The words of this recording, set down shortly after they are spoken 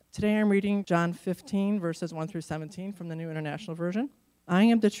Today I'm reading John 15, verses 1 through 17 from the New International Version. I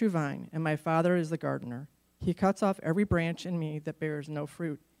am the true vine, and my Father is the gardener. He cuts off every branch in me that bears no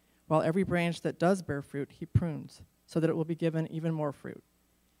fruit, while every branch that does bear fruit he prunes, so that it will be given even more fruit.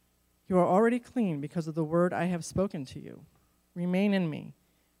 You are already clean because of the word I have spoken to you. Remain in me,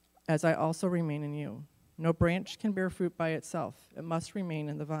 as I also remain in you. No branch can bear fruit by itself. It must remain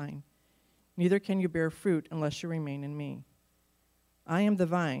in the vine. Neither can you bear fruit unless you remain in me. I am the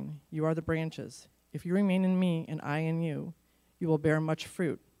vine, you are the branches. If you remain in me and I in you, you will bear much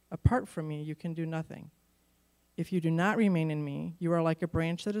fruit. Apart from me, you can do nothing. If you do not remain in me, you are like a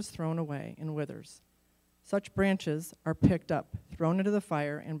branch that is thrown away and withers. Such branches are picked up, thrown into the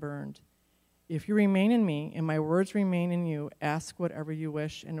fire, and burned. If you remain in me and my words remain in you, ask whatever you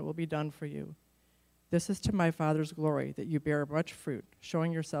wish, and it will be done for you. This is to my Father's glory, that you bear much fruit,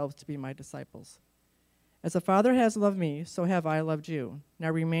 showing yourselves to be my disciples. As the Father has loved me, so have I loved you.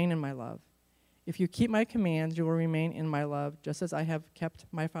 Now remain in my love. If you keep my commands, you will remain in my love, just as I have kept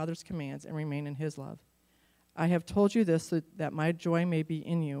my Father's commands and remain in his love. I have told you this so that my joy may be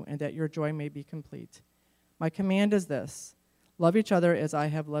in you and that your joy may be complete. My command is this: love each other as I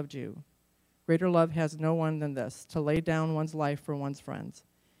have loved you. Greater love has no one than this, to lay down one's life for one's friends.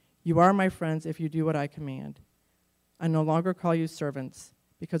 You are my friends if you do what I command. I no longer call you servants,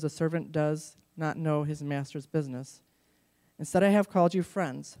 because a servant does not know his master's business. Instead, I have called you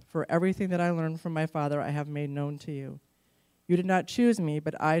friends, for everything that I learned from my Father I have made known to you. You did not choose me,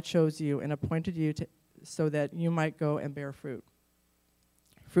 but I chose you and appointed you so that you might go and bear fruit,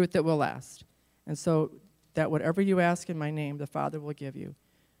 fruit that will last, and so that whatever you ask in my name, the Father will give you.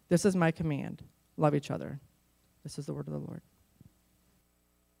 This is my command: love each other. This is the word of the Lord.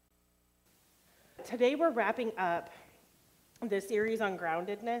 Today we're wrapping up the series on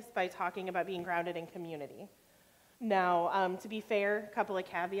groundedness by talking about being grounded in community. Now, to be fair, a couple of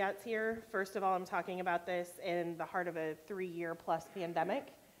caveats here. First of all, I'm talking about this in the heart of a 3-year-plus pandemic.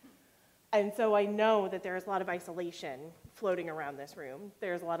 And so I know that there's a lot of isolation floating around this room.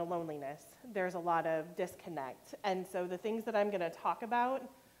 There's a lot of loneliness. There's a lot of disconnect. And so the things that I'm going to talk about,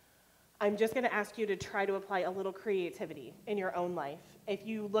 I'm just going to ask you to try to apply a little creativity in your own life. If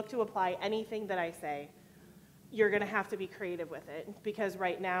you look to apply anything that I say, you're going to have to be creative with it, because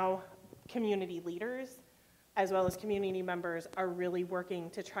right now, community leaders, as well as community members, are really working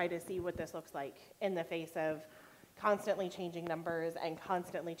to try to see what this looks like in the face of constantly changing numbers and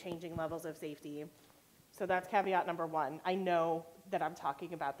constantly changing levels of safety. So that's caveat number one. I know that I'm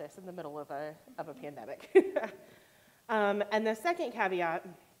talking about this in the middle of a pandemic. And the second caveat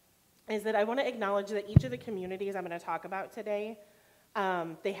is that I want to acknowledge that each of the communities I'm going to talk about today,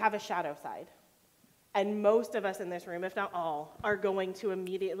 they have a shadow side. And most of us in this room, if not all, are going to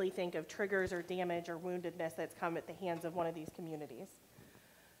immediately think of triggers or damage or woundedness that's come at the hands of one of these communities.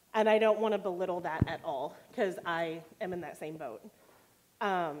 And I don't want to belittle that at all, because I am in that same boat.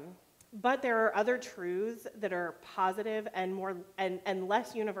 But there are other truths that are positive and more and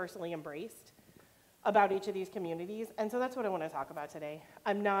less universally embraced about each of these communities. And so that's what I want to talk about today.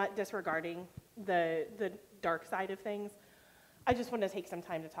 I'm not disregarding the dark side of things. I just want to take some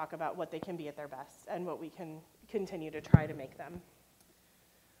time to talk about what they can be at their best and what we can continue to try to make them.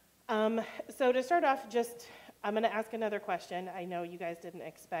 So to start off, I'm going to ask another question. I know you guys didn't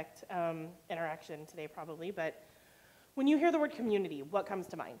expect interaction today probably, but when you hear the word community, what comes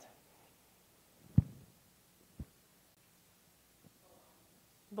to mind?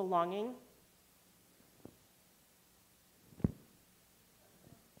 Belonging.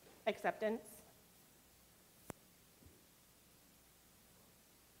 Acceptance.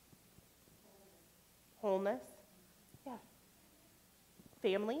 Wholeness. Yeah.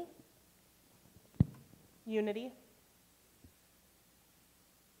 Family. Unity.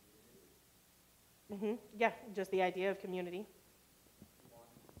 Yeah, just the idea of community.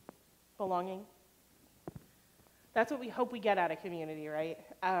 Belonging. That's what we hope we get out of community, right?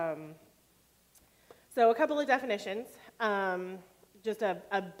 So a couple of definitions. Just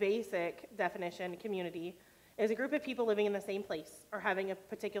a basic definition: community is a group of people living in the same place or having a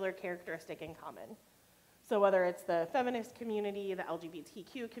particular characteristic in common. So whether it's the feminist community, the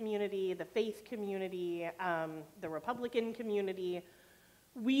LGBTQ community, the faith community, the Republican community,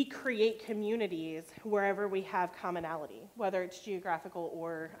 we create communities wherever we have commonality, whether it's geographical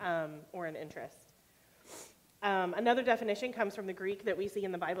or an interest. Another definition comes from the Greek that we see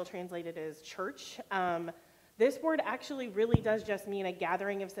in the Bible translated as church. This word actually really does just mean a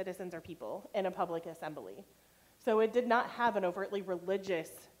gathering of citizens or people in a public assembly. So it did not have an overtly religious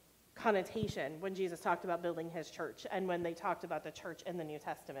connotation when Jesus talked about building his church and when they talked about the church in the New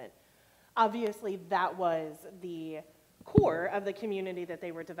Testament. Obviously, that was the core of the community that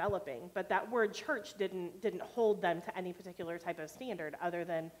they were developing. But that word church didn't hold them to any particular type of standard other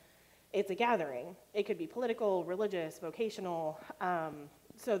than it's a gathering. It could be political, religious, vocational.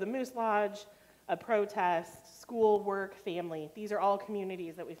 So the Moose Lodge, a protest, school, work, family, these are all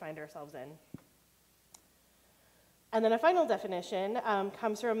communities that we find ourselves in. And then a final definition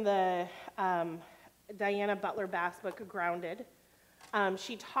comes from the Diana Butler Bass book, Grounded.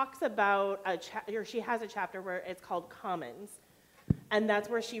 She talks about, she has a chapter where it's called Commons. And that's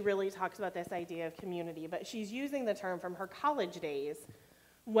where she really talks about this idea of community. But she's using the term from her college days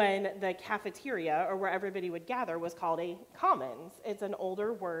when the cafeteria, or where everybody would gather, was called a commons. It's an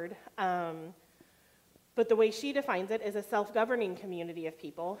older word. But the way she defines it is a self-governing community of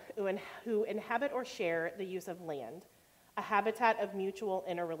people who inhabit or share the use of land, a habitat of mutual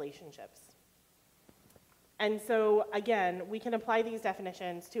interrelationships. And so, again, we can apply these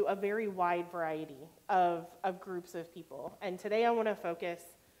definitions to a very wide variety of groups of people. And today I want to focus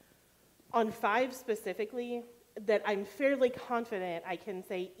on 5 specifically that I'm fairly confident I can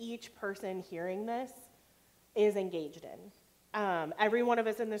say each person hearing this is engaged in. Every one of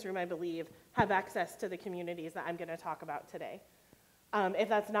us in this room, I believe, have access to the communities that I'm going to talk about today. If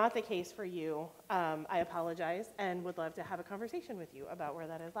that's not the case for you, I apologize and would love to have a conversation with you about where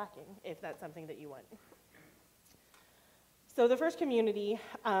that is lacking, if that's something that you want. So the first community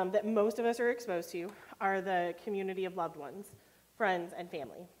that most of us are exposed to are the community of loved ones, friends, and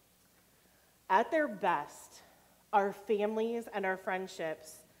family. At their best, our families and our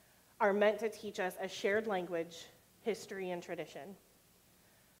friendships are meant to teach us a shared language, history, and tradition.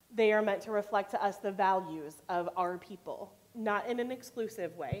 They are meant to reflect to us the values of our people, not in an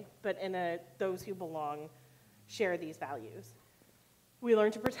exclusive way, but in a those who belong share these values. We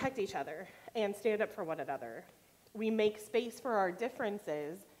learn to protect each other and stand up for one another. We make space for our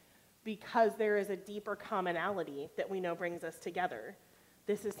differences because there is a deeper commonality that we know brings us together.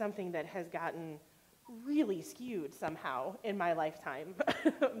 This is something that has gotten really skewed somehow in my lifetime,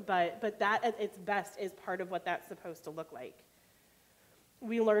 but that at its best is part of what that's supposed to look like.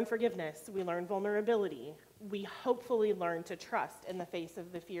 We learn forgiveness, we learn vulnerability, we hopefully learn to trust in the face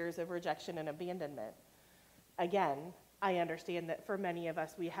of the fears of rejection and abandonment. Again, I understand that for many of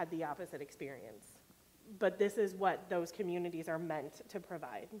us, we had the opposite experience, but this is what those communities are meant to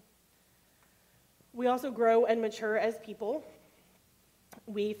provide. We also grow and mature as people.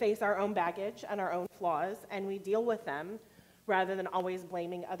 We face our own baggage and our own flaws, and we deal with them rather than always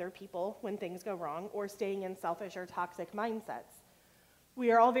blaming other people when things go wrong or staying in selfish or toxic mindsets.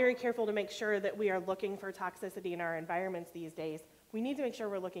 We are all very careful to make sure that we are looking for toxicity in our environments these days. We need to make sure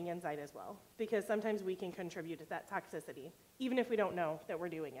we're looking inside as well, because sometimes we can contribute to that toxicity, even if we don't know that we're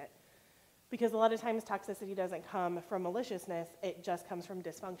doing it. Because a lot of times toxicity doesn't come from maliciousness, it just comes from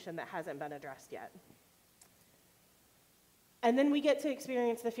dysfunction that hasn't been addressed yet. And then we get to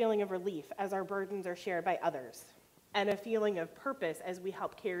experience the feeling of relief as our burdens are shared by others, and a feeling of purpose as we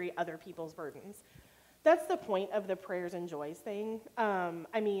help carry other people's burdens. That's the point of the prayers and joys thing.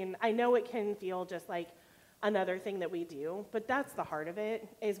 I know it can feel just like another thing that we do, but that's the heart of it,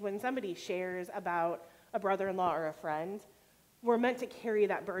 is when somebody shares about a brother-in-law or a friend, we're meant to carry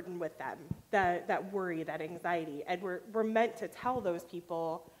that burden with them, that worry, that anxiety, and we're meant to tell those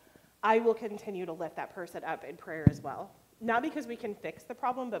people, I will continue to lift that person up in prayer as well. Not because we can fix the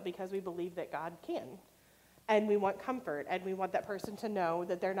problem, but because we believe that God can. And we want comfort, and we want that person to know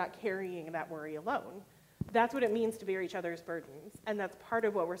that they're not carrying that worry alone. That's what it means to bear each other's burdens, and that's part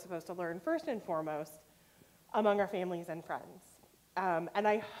of what we're supposed to learn first and foremost among our families and friends. And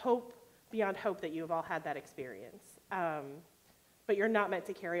I hope, beyond hope, that you have all had that experience. But you're not meant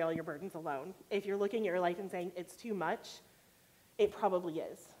to carry all your burdens alone. If you're looking at your life and saying it's too much, it probably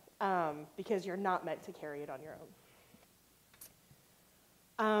is, because you're not meant to carry it on your own.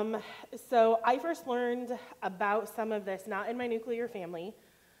 So I first learned about some of this, not in my nuclear family,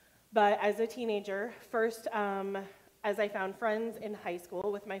 but as a teenager, first as I found friends in high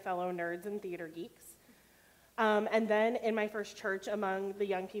school with my fellow nerds and theater geeks, and then in my first church among the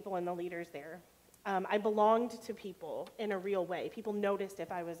young people and the leaders there. I belonged to people in a real way. People noticed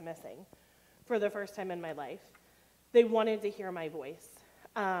if I was missing for the first time in my life. They wanted to hear my voice.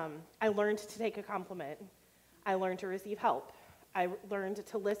 I learned to take a compliment. I learned to receive help. I learned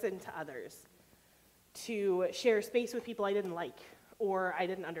to listen to others, to share space with people I didn't like or I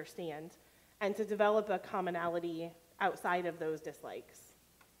didn't understand, and to develop a commonality outside of those dislikes.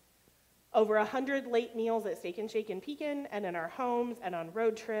 Over 100 late meals at Steak and Shake in Pekin and in our homes and on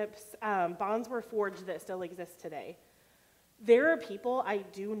road trips, bonds were forged that still exist today. There are people I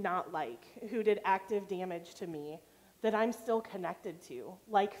do not like who did active damage to me that I'm still connected to,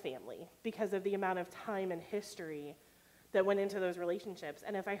 like family, because of the amount of time and history that went into those relationships.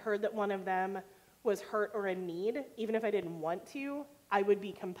 And if I heard that one of them was hurt or in need, even if I didn't want to, I would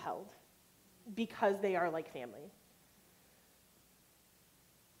be compelled because they are like family.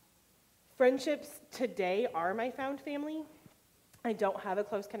 Friendships today are my found family. I don't have a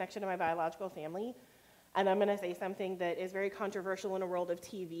close connection to my biological family. And I'm going to say something that is very controversial in a world of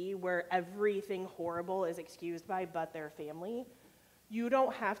TV where everything horrible is excused by but their family. You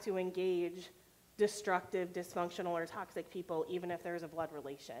don't have to engage destructive, dysfunctional, or toxic people even if there's a blood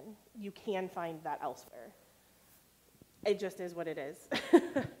relation. You can find that elsewhere. It just is what it is.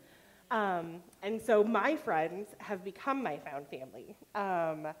 And so my friends have become my found family.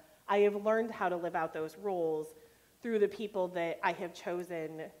 I have learned how to live out those roles through the people that I have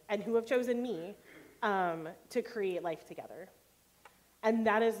chosen and who have chosen me to create life together. And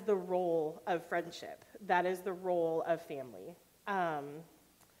that is the role of friendship. That is the role of family. And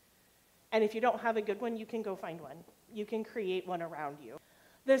if you don't have a good one, you can go find one. You can create one around you.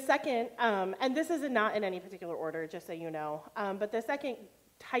 The second, and this is not in any particular order, just so you know, but the second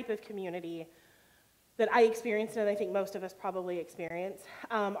type of community that I experienced, and I think most of us probably experience,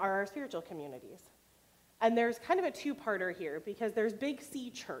 are our spiritual communities. And there's kind of a two-parter here, because there's Big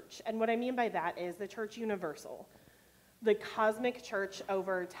C Church, and what I mean by that is the church universal, the cosmic church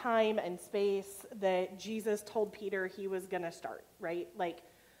over time and space that Jesus told Peter he was going to start, right? Like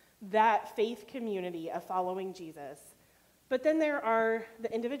that faith community of following Jesus. But then there are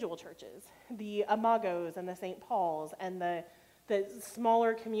the individual churches, the Imagos and the St. Paul's, and the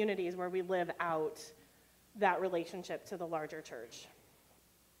smaller communities where we live out that relationship to the larger church.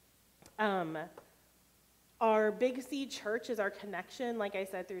 Our Big C Church is our connection, like I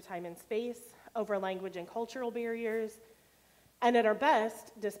said, through time and space, over language and cultural barriers. And at our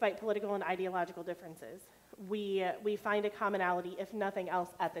best, despite political and ideological differences, we find a commonality, if nothing else,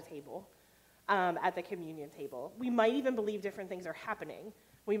 at the table, at the communion table. We might even believe different things are happening.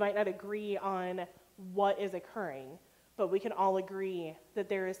 We might not agree on what is occurring, but we can all agree that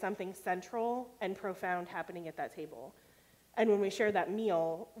there is something central and profound happening at that table. And when we share that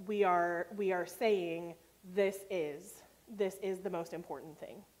meal, we are saying, this is the most important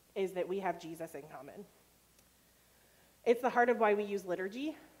thing, is that we have Jesus in common. It's the heart of why we use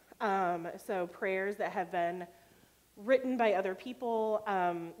liturgy. So prayers that have been written by other people,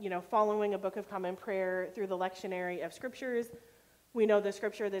 following a Book of Common Prayer through the lectionary of scriptures. We know the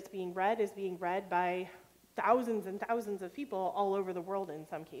scripture that's being read is being read by thousands and thousands of people all over the world in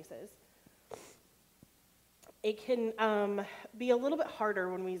some cases. It can be a little bit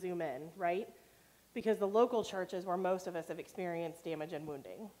harder when we zoom in, right? Because the local church is where most of us have experienced damage and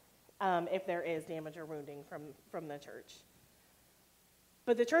wounding, if there is damage or wounding from the church.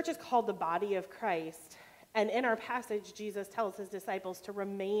 But the church is called the body of Christ, and in our passage, Jesus tells his disciples to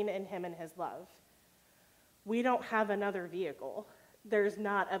remain in him and his love. We don't have another vehicle. There's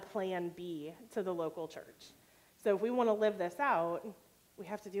not a plan B to the local church. So if we want to live this out, we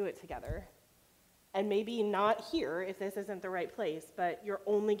have to do it together. And maybe not here if this isn't the right place, but you're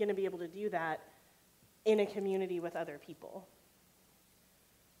only going to be able to do that in a community with other people.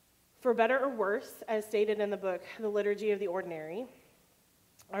 For better or worse, as stated in the book, The Liturgy of the Ordinary,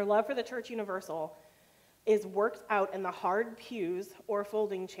 our love for the Church Universal is worked out in the hard pews or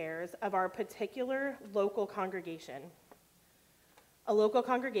folding chairs of our particular local congregation. A local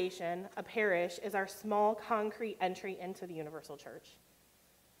congregation, a parish, is our small concrete entry into the universal church.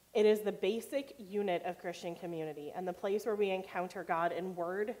 It is the basic unit of Christian community and the place where we encounter God in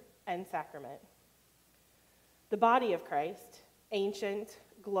word and sacrament. The body of Christ, ancient,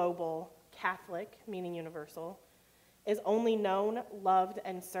 global, Catholic, meaning universal, is only known, loved,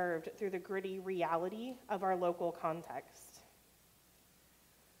 and served through the gritty reality of our local context.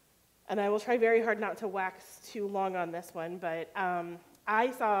 And I will try very hard not to wax too long on this one, but I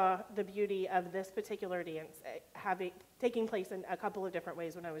saw the beauty of this particular dance taking place in a couple of different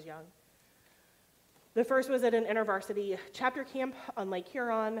ways when I was young. The first was at an InterVarsity chapter camp on Lake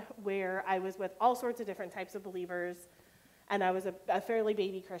Huron, where I was with all sorts of different types of believers, and I was a fairly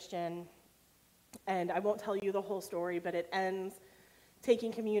baby Christian. And I won't tell you the whole story, but it ends taking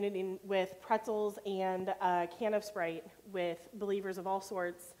communion with pretzels and a can of Sprite with believers of all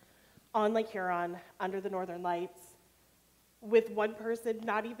sorts on Lake Huron under the Northern Lights, with one person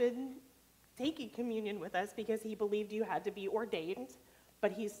not even taking communion with us because he believed you had to be ordained,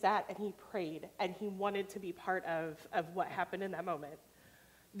 but he sat and he prayed and he wanted to be part of what happened in that moment.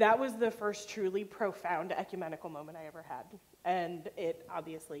 That was the first truly profound ecumenical moment I ever had. And it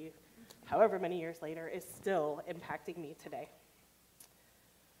obviously, however many years later, is still impacting me today.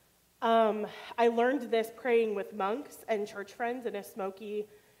 I learned this praying with monks and church friends in a smoky,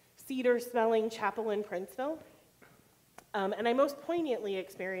 cedar-smelling chapel in Princeville. And I most poignantly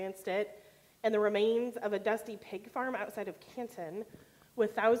experienced it in the remains of a dusty pig farm outside of Canton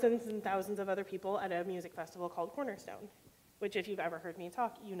with thousands and thousands of other people at a music festival called Cornerstone, which if you've ever heard me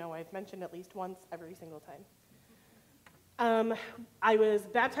talk, you know I've mentioned at least once every single time. I was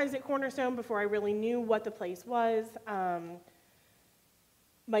baptized at Cornerstone before I really knew what the place was.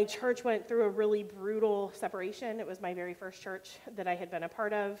 My church went through a really brutal separation. It was my very first church that I had been a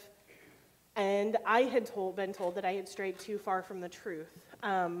part of. And I had been told that I had strayed too far from the truth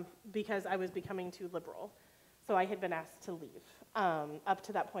because I was becoming too liberal. So I had been asked to leave. Up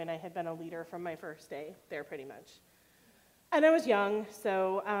to that point, I had been a leader from my first day there pretty much. And I was young,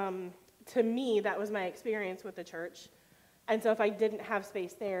 so to me, that was my experience with the church. And so if I didn't have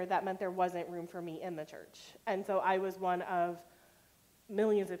space there, that meant there wasn't room for me in the church. And so I was one of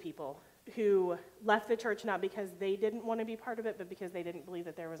millions of people who left the church not because they didn't want to be part of it, but because they didn't believe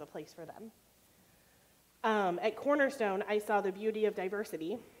that there was a place for them. At Cornerstone, I saw the beauty of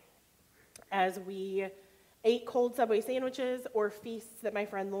diversity as we ate cold Subway sandwiches or feasts that my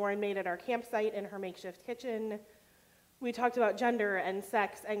friend Lauren made at our campsite in her makeshift kitchen. We talked about gender and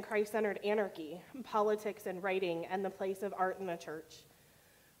sex and Christ-centered anarchy, politics and writing, and the place of art in the church.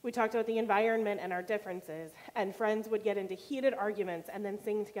 We talked about the environment and our differences, and friends would get into heated arguments and then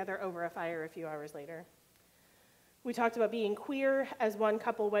sing together over a fire a few hours later. We talked about being queer as one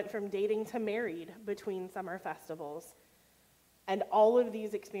couple went from dating to married between summer festivals. And all of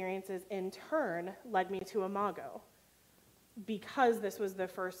these experiences in turn led me to Imago, because this was the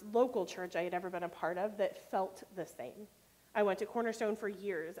first local church I had ever been a part of that felt the same. I went to Cornerstone for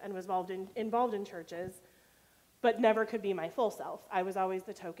years and was involved in churches, but never could be my full self. I was always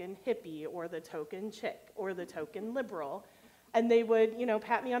the token hippie or the token chick or the token liberal. And they would,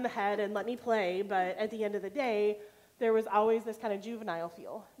 pat me on the head and let me play, but at the end of the day, there was always this kind of juvenile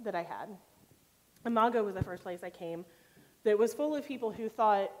feel that I had. Imago was the first place I came that was full of people who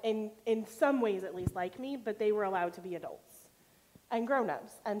thought, in some ways at least like me, but they were allowed to be adults and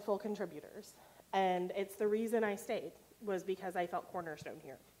grown-ups and full contributors. And it's the reason I stayed, was because I felt Cornerstone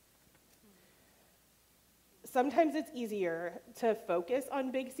here. Sometimes it's easier to focus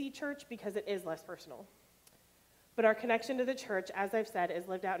on Big C Church because it is less personal. But our connection to the church, as I've said, is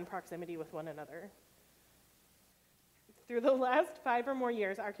lived out in proximity with one another. Through the last 5 or more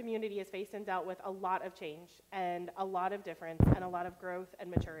years, our community has faced and dealt with a lot of change and a lot of difference and a lot of growth and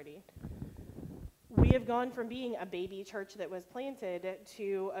maturity. We have gone from being a baby church that was planted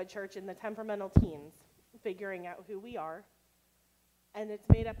to a church in the temperamental teens, figuring out who we are, and it's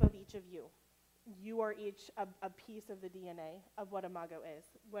made up of each of you. You are each a piece of the DNA of what Imago is,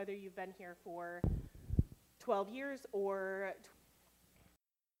 whether you've been here for 12 years or...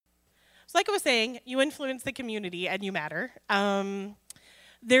 So like I was saying, you influence the community and you matter.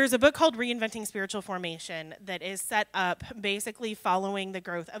 There's a book called Reinventing Spiritual Formation that is set up basically following the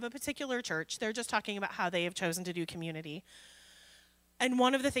growth of a particular church. They're just talking about how they have chosen to do community. And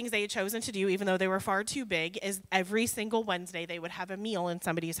one of the things they had chosen to do, even though they were far too big, is every single Wednesday they would have a meal in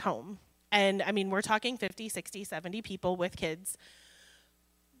somebody's home. And I mean, we're talking 50, 60, 70 people with kids.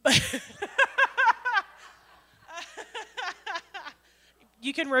 But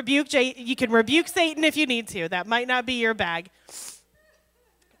you can rebuke Satan if you need to. That might not be your bag.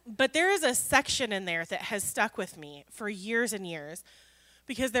 But there is a section in there that has stuck with me for years and years,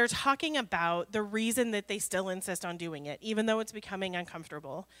 because they're talking about the reason that they still insist on doing it, even though it's becoming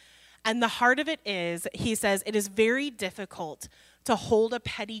uncomfortable. And the heart of it is, he says, it is very difficult to hold a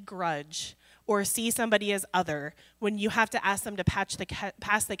petty grudge or see somebody as other when you have to ask them to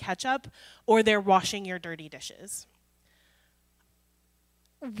pass the ketchup or they're washing your dirty dishes.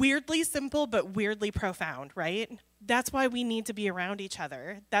 Weirdly simple, but weirdly profound, right? That's why we need to be around each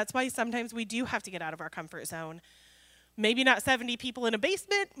other. That's why sometimes we do have to get out of our comfort zone. Maybe not 70 people in a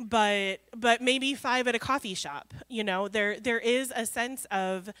basement, but maybe 5 at a coffee shop. There is a sense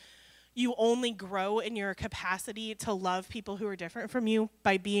of you only grow in your capacity to love people who are different from you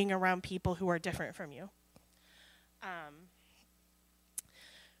by being around people who are different from you.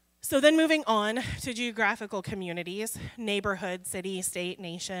 So then moving on to geographical communities, neighborhood, city, state,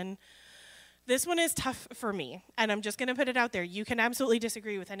 nation. This one is tough for me, and I'm just going to put it out there. You can absolutely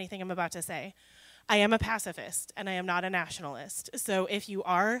disagree with anything I'm about to say. I am a pacifist, and I am not a nationalist. So if you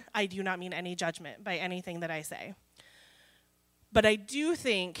are, I do not mean any judgment by anything that I say. But I do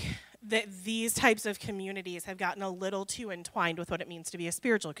think that these types of communities have gotten a little too entwined with what it means to be a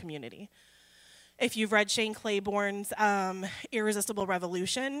spiritual community. If you've read Shane Claiborne's Irresistible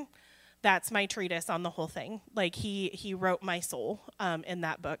Revolution, that's my treatise on the whole thing. Like, he wrote my soul in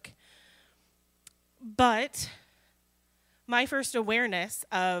that book. But my first awareness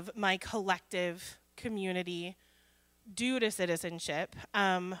of my collective community due to citizenship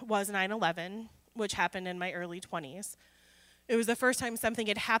was 9/11, which happened in my early 20s. It was the first time something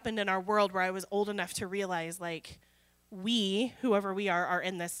had happened in our world where I was old enough to realize, like, we, whoever we are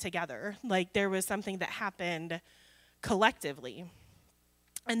in this together. Like, there was something that happened collectively.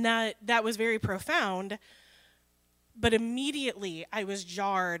 And that was very profound, but immediately I was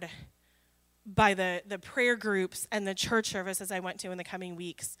jarred by the prayer groups and the church services I went to in the coming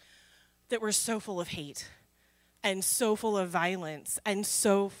weeks that were so full of hate and so full of violence and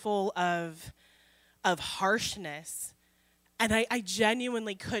so full of harshness. And I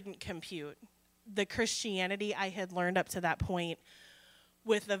genuinely couldn't compute the Christianity I had learned up to that point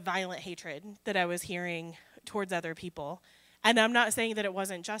with the violent hatred that I was hearing towards other people. And I'm not saying that it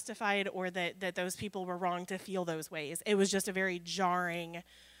wasn't justified or that those people were wrong to feel those ways. It was just a very jarring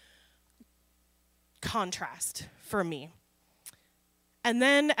contrast for me. And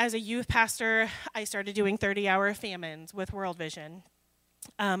then as a youth pastor, I started doing 30-hour famines with World Vision.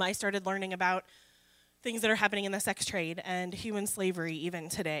 I started learning about things that are happening in the sex trade and human slavery even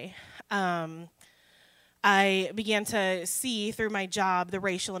today. I began to see through my job the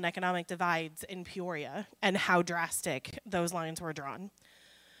racial and economic divides in Peoria and how drastic those lines were drawn.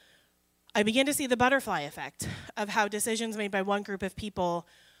 I began to see the butterfly effect of how decisions made by one group of people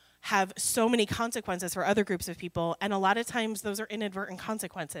have so many consequences for other groups of people, and a lot of times those are inadvertent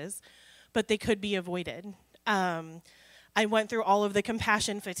consequences, but they could be avoided. I went through all of the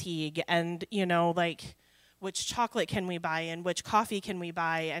compassion fatigue and, like, which chocolate can we buy and which coffee can we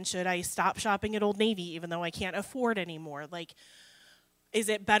buy, and should I stop shopping at Old Navy even though I can't afford anymore? Like, is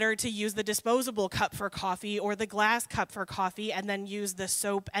it better to use the disposable cup for coffee or the glass cup for coffee and then use the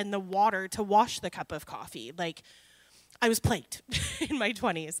soap and the water to wash the cup of coffee? Like, I was plagued in my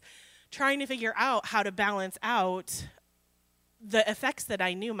 20s trying to figure out how to balance out the effects that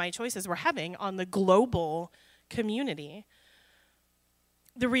I knew my choices were having on the global community.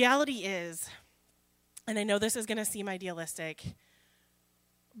 The reality is, and I know this is going to seem idealistic,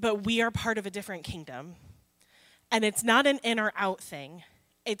 but we are part of a different kingdom. And it's not an in or out thing.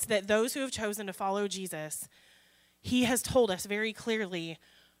 It's that those who have chosen to follow Jesus, he has told us very clearly,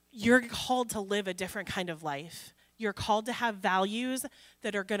 you're called to live a different kind of life. You're called to have values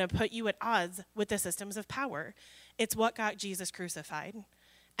that are going to put you at odds with the systems of power. It's what got Jesus crucified.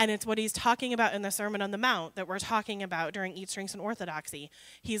 And it's what he's talking about in the Sermon on the Mount that we're talking about during Eat, Strengths, and Orthodoxy.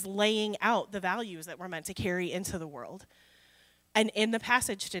 He's laying out the values that we're meant to carry into the world. And in the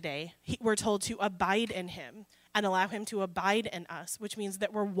passage today, we're told to abide in him and allow him to abide in us, which means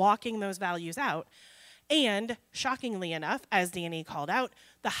that we're walking those values out. And shockingly enough, as Danny called out,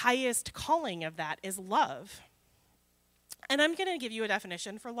 the highest calling of that is love. And I'm going to give you a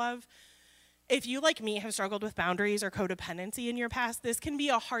definition for love. If you, like me, have struggled with boundaries or codependency in your past, this can be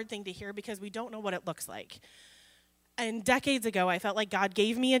a hard thing to hear because we don't know what it looks like. And decades ago, I felt like God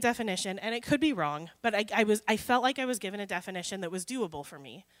gave me a definition, and it could be wrong, but I felt like I was given a definition that was doable for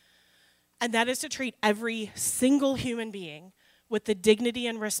me. And that is to treat every single human being with the dignity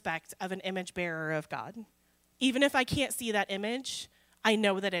and respect of an image bearer of God. Even if I can't see that image, I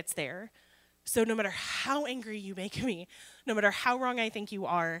know that it's there. So no matter how angry you make me, no matter how wrong I think you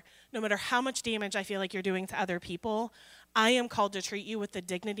are, no matter how much damage I feel like you're doing to other people, I am called to treat you with the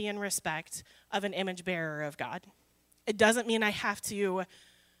dignity and respect of an image bearer of God. It doesn't mean I have to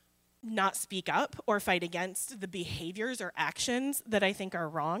not speak up or fight against the behaviors or actions that I think are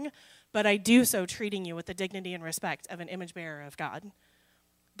wrong, but I do so treating you with the dignity and respect of an image bearer of God.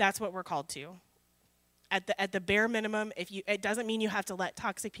 That's what we're called to. At the bare minimum, it doesn't mean you have to let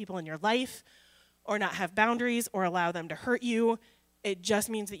toxic people in your life or not have boundaries or allow them to hurt you. It just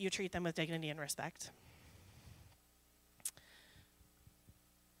means that you treat them with dignity and respect.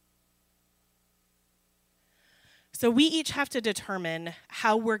 So we each have to determine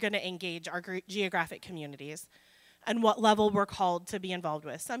how we're going to engage our geographic communities and what level we're called to be involved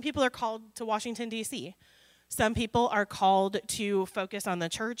with. Some people are called to Washington, D.C. Some people are called to focus on the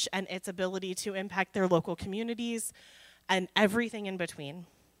church and its ability to impact their local communities and everything in between.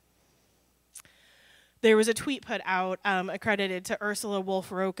 There was a tweet put out accredited to Ursula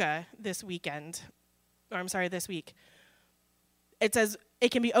Wolf-Roca this week. It says,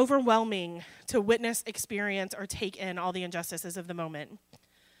 it can be overwhelming to witness, experience, or take in all the injustices of the moment.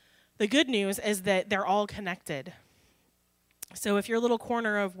 The good news is that they're all connected. So if your little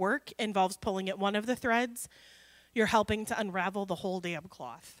corner of work involves pulling at one of the threads, you're helping to unravel the whole damn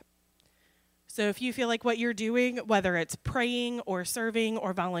cloth. So if you feel like what you're doing, whether it's praying or serving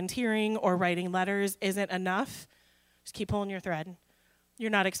or volunteering or writing letters, isn't enough, just keep pulling your thread.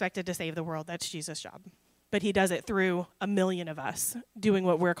 You're not expected to save the world. That's Jesus' job. But he does it through a million of us doing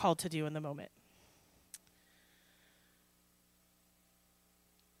what we're called to do in the moment.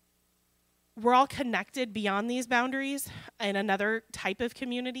 we're all connected beyond these boundaries in another type of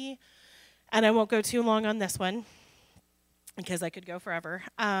community. And I won't go too long on this one because I could go forever.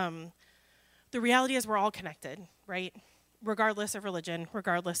 The reality is we're all connected, right? Regardless of religion,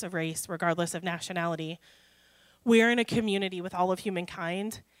 regardless of race, regardless of nationality. We are in a community with all of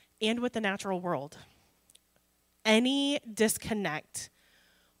humankind and with the natural world. Any disconnect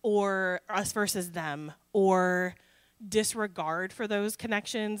or us versus them or disregard for those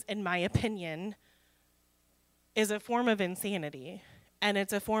connections, in my opinion, is a form of insanity, and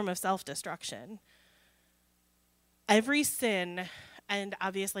it's a form of self-destruction. Every sin, and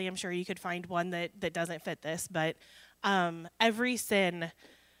obviously I'm sure you could find one that doesn't fit this, but every sin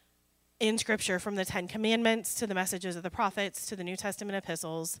in Scripture, from the Ten Commandments to the messages of the prophets to the New Testament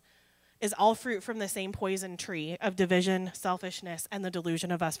epistles, is all fruit from the same poison tree of division, selfishness, and the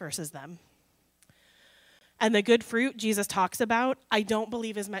delusion of us versus them. And the good fruit Jesus talks about, I don't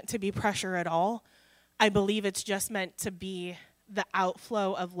believe is meant to be pressure at all. I believe it's just meant to be the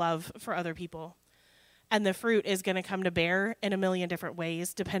outflow of love for other people. And the fruit is going to come to bear in a million different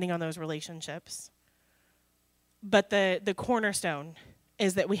ways, depending on those relationships. But the cornerstone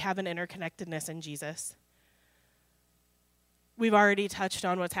is that we have an interconnectedness in Jesus. We've already touched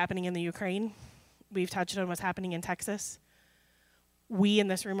on what's happening in the Ukraine. We've touched on what's happening in Texas. We in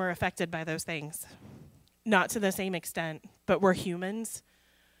this room are affected by those things. Not to the same extent, but we're humans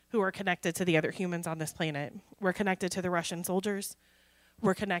who are connected to the other humans on this planet. We're connected to the Russian soldiers.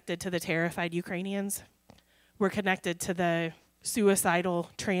 We're connected to the terrified Ukrainians. We're connected to the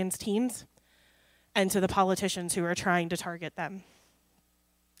suicidal trans teens and to the politicians who are trying to target them.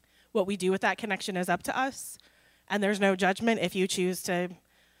 What we do with that connection is up to us, and there's no judgment if you choose to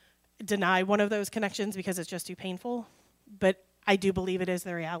deny one of those connections because it's just too painful, but I do believe it is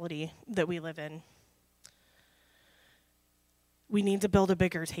the reality that we live in. We need to build a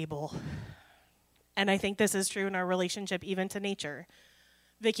bigger table. And I think this is true in our relationship even to nature.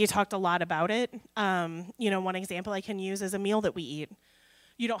 Vicki talked a lot about it. One example I can use is a meal that we eat.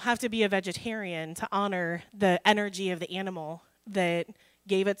 You don't have to be a vegetarian to honor the energy of the animal that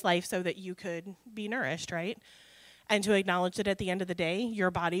gave its life so that you could be nourished, right? And to acknowledge that at the end of the day,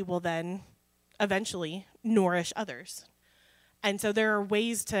 your body will then eventually nourish others. And so there are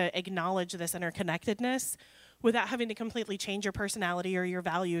ways to acknowledge this interconnectedness without having to completely change your personality or your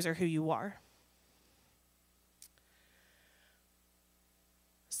values or who you are.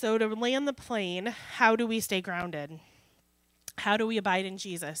 So to land the plane, how do we stay grounded? How do we abide in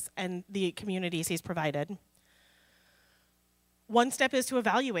Jesus and the communities he's provided? One step is to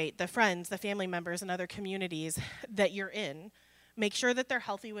evaluate the friends, the family members, and other communities that you're in. Make sure that they're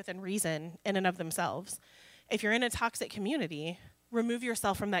healthy within reason in and of themselves. If you're in a toxic community, remove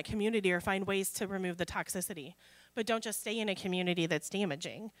yourself from that community or find ways to remove the toxicity. But don't just stay in a community that's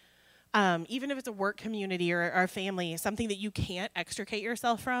damaging. Even if it's a work community or a family, something that you can't extricate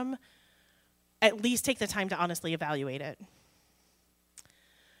yourself from, at least take the time to honestly evaluate it.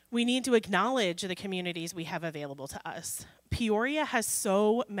 We need to acknowledge the communities we have available to us. Peoria has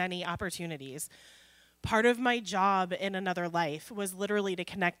so many opportunities. Part of my job in another life was literally to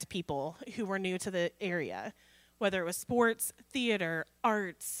connect people who were new to the area, whether it was sports, theater,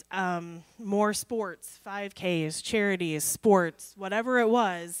 arts, more sports, 5Ks, charities, sports, whatever it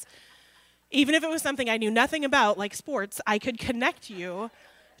was. Even if it was something I knew nothing about, like sports, I could connect you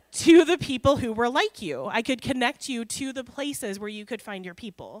to the people who were like you. I could connect you to the places where you could find your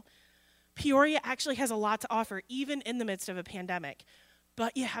people. Peoria actually has a lot to offer, even in the midst of a pandemic.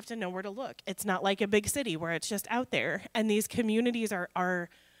 But you have to know where to look. It's not like a big city where it's just out there. And these communities are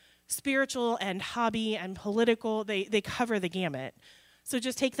spiritual and hobby and political. They cover the gamut. So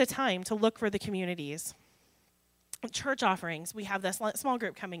just take the time to look for the communities. Church offerings. We have this small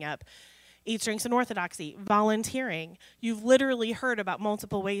group coming up. Eat, Drinks, and Orthodoxy. Volunteering. You've literally heard about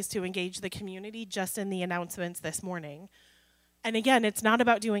multiple ways to engage the community just in the announcements this morning. And again, it's not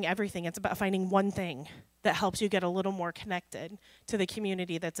about doing everything. It's about finding one thing that helps you get a little more connected to the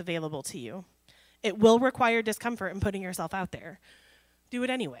community that's available to you. It will require discomfort in putting yourself out there. Do it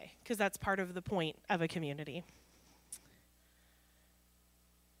anyway, because that's part of the point of a community.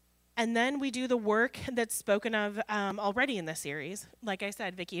 And then we do the work that's spoken of already in this series. Like I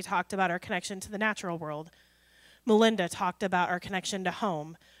said, Vicki talked about our connection to the natural world. Melinda talked about our connection to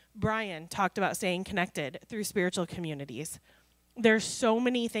home. Brian talked about staying connected through spiritual communities. There's so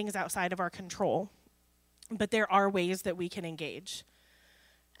many things outside of our control, but there are ways that we can engage.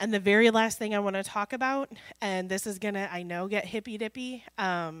 And the very last thing I want to talk about, and this is going to, I know, get hippy-dippy,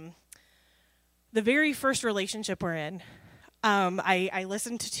 the very first relationship we're in. I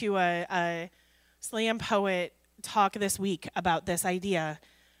listened to a slam poet talk this week about this idea.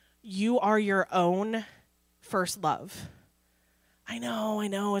 You are your own first love. I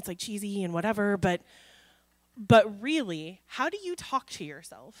know, it's like cheesy and whatever, but really, how do you talk to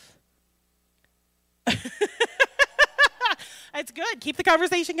yourself? It's good. Keep the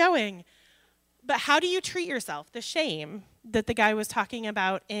conversation going. But how do you treat yourself? The shame that the guy was talking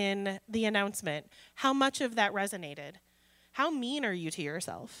about in the announcement, how much of that resonated? How mean are you to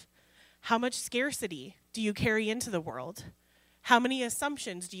yourself? How much scarcity do you carry into the world? How many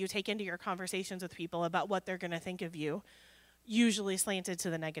assumptions do you take into your conversations with people about what they're going to think of you, usually slanted to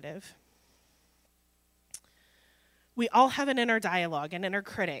the negative? We all have an inner dialogue, an inner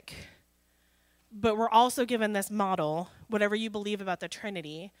critic, but we're also given this model, whatever you believe about the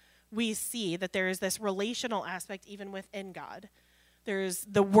Trinity, we see that there is this relational aspect even within God. There's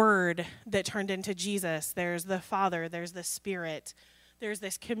the Word that turned into Jesus. There's the Father. There's the Spirit. There's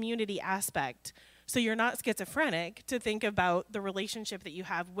this community aspect. So you're not schizophrenic to think about the relationship that you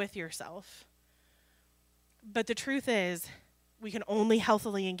have with yourself. But the truth is, we can only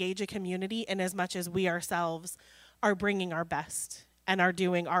healthily engage a community in as much as we ourselves are bringing our best and are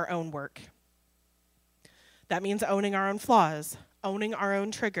doing our own work. That means owning our own flaws, owning our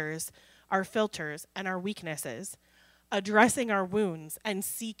own triggers, our filters, and our weaknesses, addressing our wounds and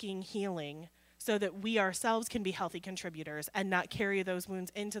seeking healing so that we ourselves can be healthy contributors and not carry those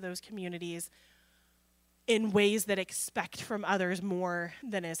wounds into those communities in ways that expect from others more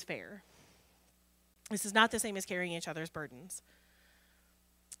than is fair. This is not the same as carrying each other's burdens.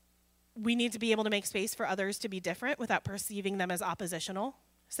 We need to be able to make space for others to be different without perceiving them as oppositional.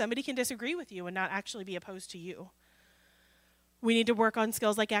 Somebody can disagree with you and not actually be opposed to you. We need to work on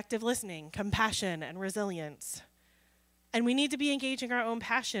skills like active listening, compassion, and resilience. And we need to be engaging our own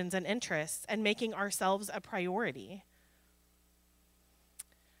passions and interests and making ourselves a priority.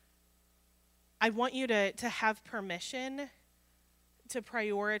 I want you to have permission to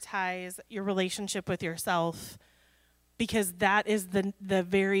prioritize your relationship with yourself, because that is the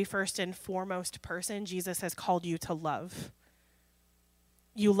very first and foremost person Jesus has called you to love.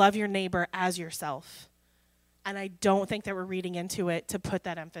 You love your neighbor as yourself. And I don't think that we're reading into it to put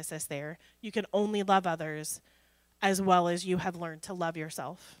that emphasis there. You can only love others as well as you have learned to love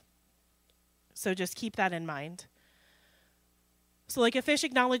yourself. So just keep that in mind. So like a fish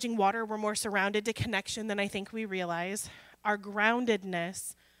acknowledging water, we're more surrounded to connection than I think we realize. Our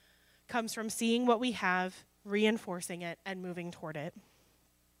groundedness comes from seeing what we have, reinforcing it, and moving toward it.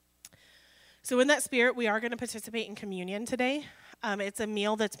 So in that spirit, we are going to participate in communion today. It's a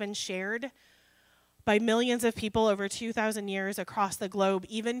meal that's been shared by millions of people over 2,000 years across the globe.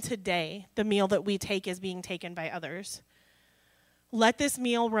 Even today, the meal that we take is being taken by others. Let this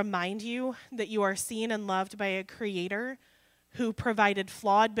meal remind you that you are seen and loved by a creator who provided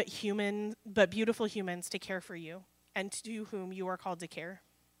flawed but beautiful humans to care for you and to whom you are called to care.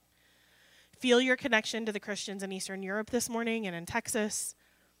 Feel your connection to the Christians in Eastern Europe this morning and in Texas.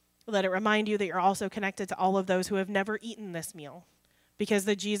 Let it remind you that you're also connected to all of those who have never eaten this meal, because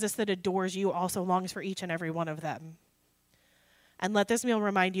the Jesus that adores you also longs for each and every one of them. And let this meal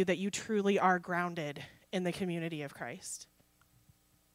remind you that you truly are grounded in the community of Christ.